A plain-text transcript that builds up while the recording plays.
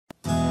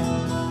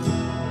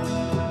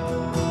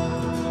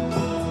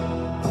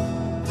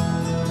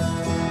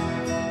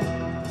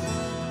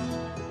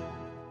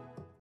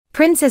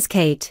Princess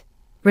Kate,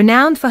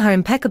 renowned for her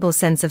impeccable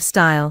sense of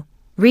style,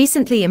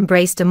 recently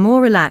embraced a more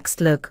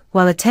relaxed look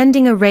while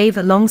attending a rave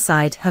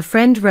alongside her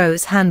friend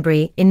Rose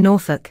Hanbury in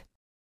Norfolk.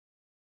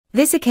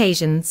 This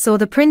occasion saw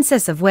the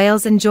Princess of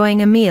Wales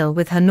enjoying a meal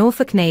with her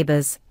Norfolk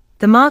neighbours,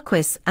 the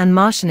Marquis and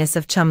Marchioness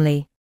of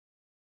Cholmondeley.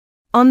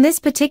 On this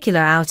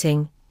particular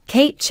outing,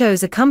 Kate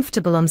chose a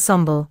comfortable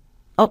ensemble,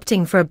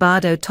 opting for a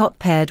Bardo top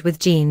paired with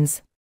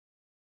jeans.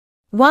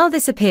 While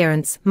this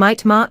appearance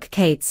might mark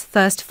Kate's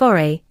first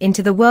foray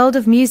into the world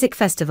of music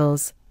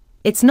festivals,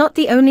 it's not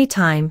the only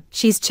time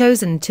she's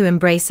chosen to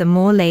embrace a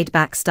more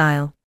laid-back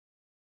style.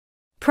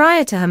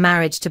 Prior to her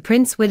marriage to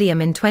Prince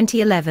William in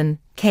 2011,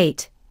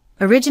 Kate,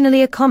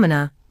 originally a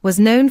commoner, was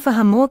known for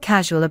her more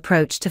casual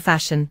approach to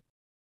fashion.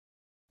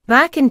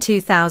 Back in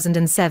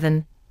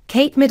 2007,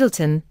 Kate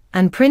Middleton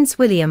and Prince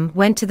William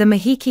went to the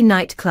Mahiki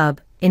nightclub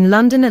in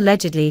London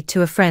allegedly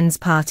to a friend's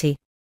party.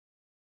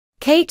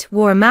 Kate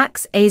wore a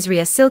Max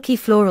Azria silky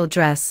floral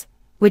dress,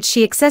 which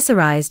she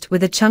accessorized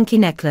with a chunky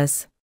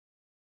necklace.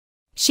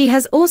 She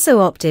has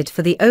also opted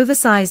for the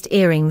oversized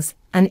earrings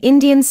and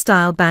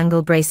Indian-style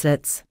bangle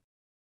bracelets.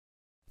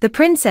 The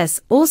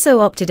princess also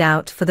opted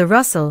out for the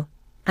Russell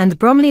and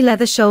Bromley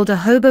leather shoulder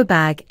hobo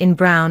bag in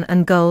brown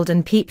and gold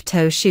and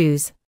peep-toe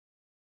shoes.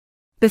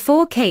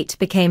 Before Kate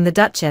became the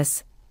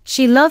Duchess,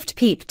 she loved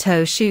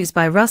peep-toe shoes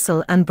by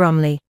Russell and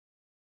Bromley.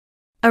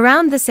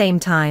 Around the same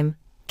time,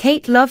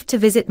 Kate loved to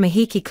visit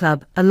Mahiki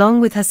Club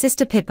along with her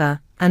sister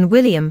Pippa and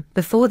William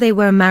before they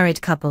were a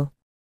married couple.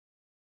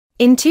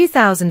 In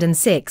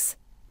 2006,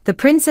 the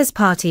princess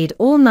partied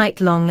all night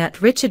long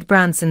at Richard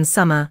Branson's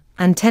summer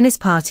and tennis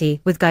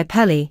party with Guy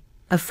Pelly,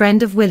 a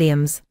friend of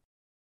William's.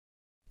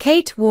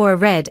 Kate wore a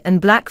red and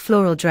black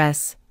floral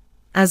dress,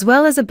 as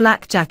well as a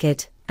black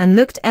jacket, and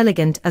looked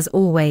elegant as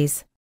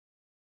always.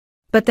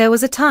 But there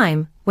was a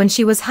time when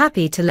she was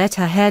happy to let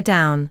her hair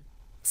down,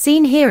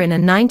 seen here in a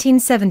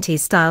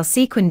 1970s-style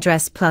sequin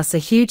dress plus a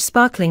huge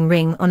sparkling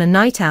ring on a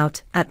night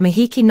out at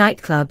Mahiki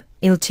nightclub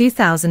in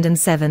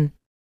 2007.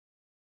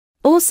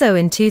 Also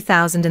in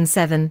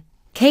 2007,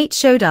 Kate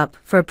showed up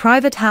for a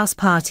private house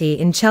party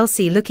in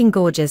Chelsea looking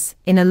gorgeous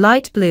in a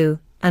light blue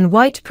and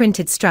white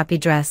printed strappy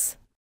dress.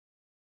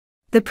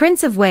 The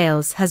Prince of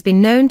Wales has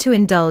been known to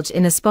indulge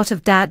in a spot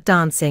of dad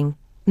dancing,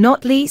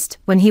 not least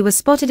when he was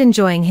spotted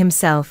enjoying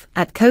himself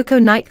at Coco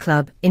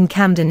nightclub in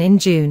Camden in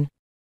June.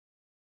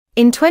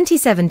 In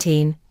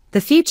 2017,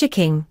 the future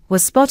king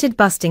was spotted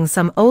busting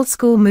some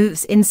old-school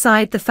moves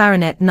inside the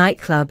Faranet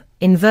nightclub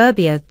in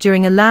Verbier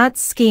during a lads'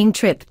 skiing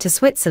trip to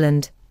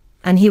Switzerland,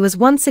 and he was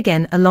once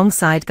again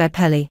alongside Guy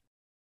Pelly.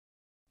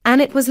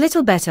 And it was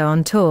little better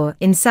on tour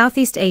in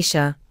Southeast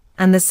Asia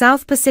and the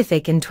South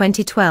Pacific in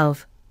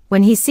 2012,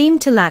 when he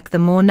seemed to lack the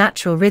more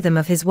natural rhythm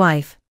of his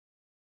wife.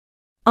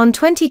 On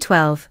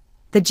 2012,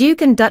 the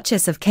Duke and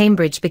Duchess of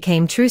Cambridge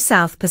became true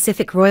South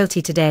Pacific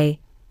royalty today,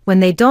 when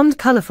they donned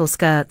colourful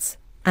skirts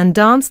and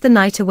danced the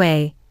night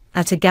away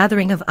at a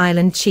gathering of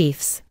island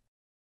chiefs.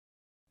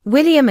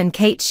 William and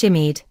Kate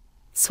shimmied,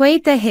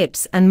 swayed their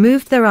hips and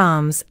moved their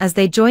arms as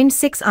they joined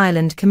 6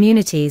 island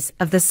communities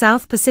of the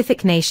South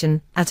Pacific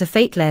nation at a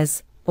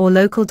fateless, or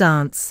local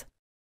dance.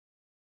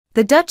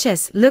 The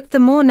Duchess looked the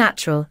more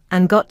natural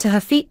and got to her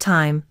feet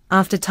time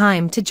after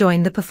time to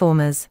join the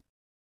performers.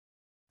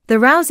 The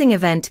rousing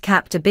event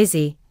capped a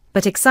busy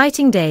but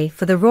exciting day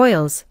for the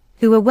royals,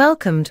 who were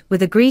welcomed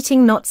with a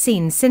greeting not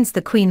seen since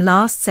the Queen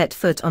last set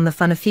foot on the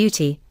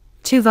Funafuti,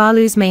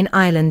 Tuvalu's main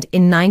island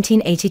in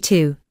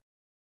 1982.